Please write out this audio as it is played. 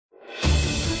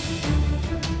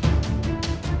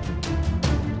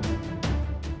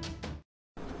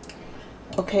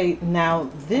Okay, now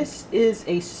this is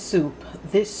a soup.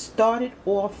 This started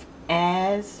off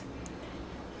as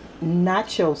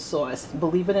nacho sauce.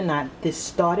 Believe it or not, this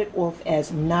started off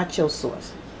as nacho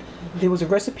sauce. There was a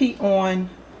recipe on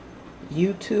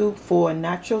YouTube for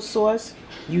nacho sauce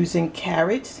using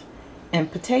carrots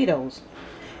and potatoes,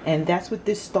 and that's what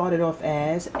this started off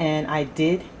as. And I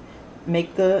did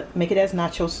make it as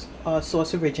nacho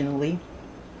sauce originally,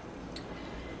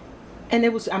 and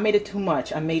I made it too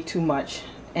much. I made too much,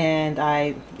 and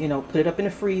I put it up in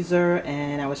the freezer,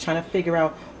 and I was trying to figure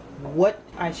out what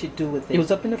I should do with it. It was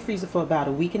up in the freezer for about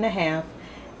a week and a half,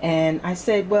 and I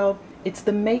said, well, it's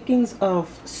the makings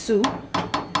of soup.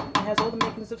 It has all the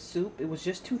makings of soup. It was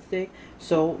just too thick,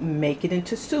 so make it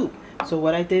into soup. So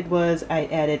what I did was I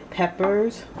added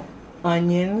peppers,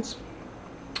 onions,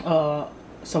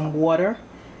 some water,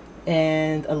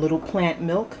 and a little plant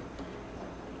milk,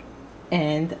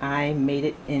 and I made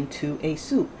it into a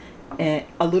soup. And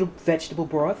a little vegetable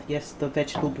broth, yes, the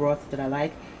vegetable broth that I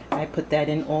like, I put that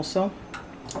in also.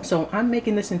 So I'm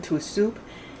making this into a soup,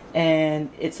 and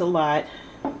it's a lot.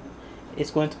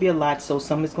 It's going to be a lot, so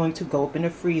some is going to go up in the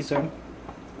freezer,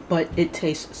 but it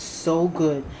tastes so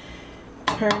good.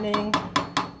 Turning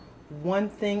one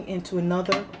thing into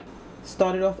another.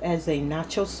 Started off as a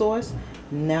nacho sauce,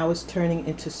 now it's turning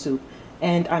into soup.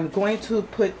 And I'm going to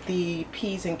put the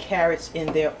peas and carrots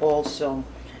in there also.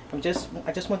 I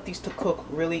just want these to cook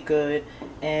really good,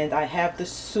 and I have the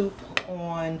soup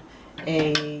on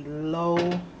a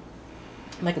low,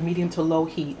 like a medium to low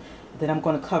heat. Then I'm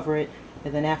going to cover it,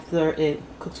 and then after it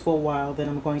cooks for a while, then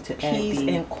I'm going to add peas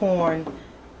and corn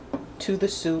to the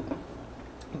soup,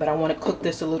 but I want to cook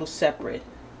this a little separate.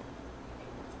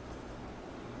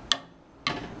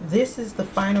 This is the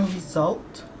final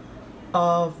result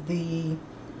of the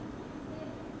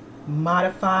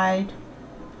modified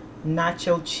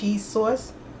nacho cheese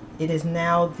sauce. It is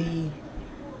now the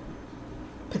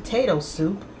potato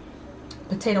soup,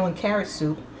 potato and carrot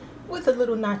soup with a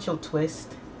little nacho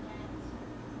twist,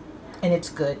 and it's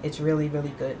good. It's really,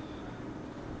 really good.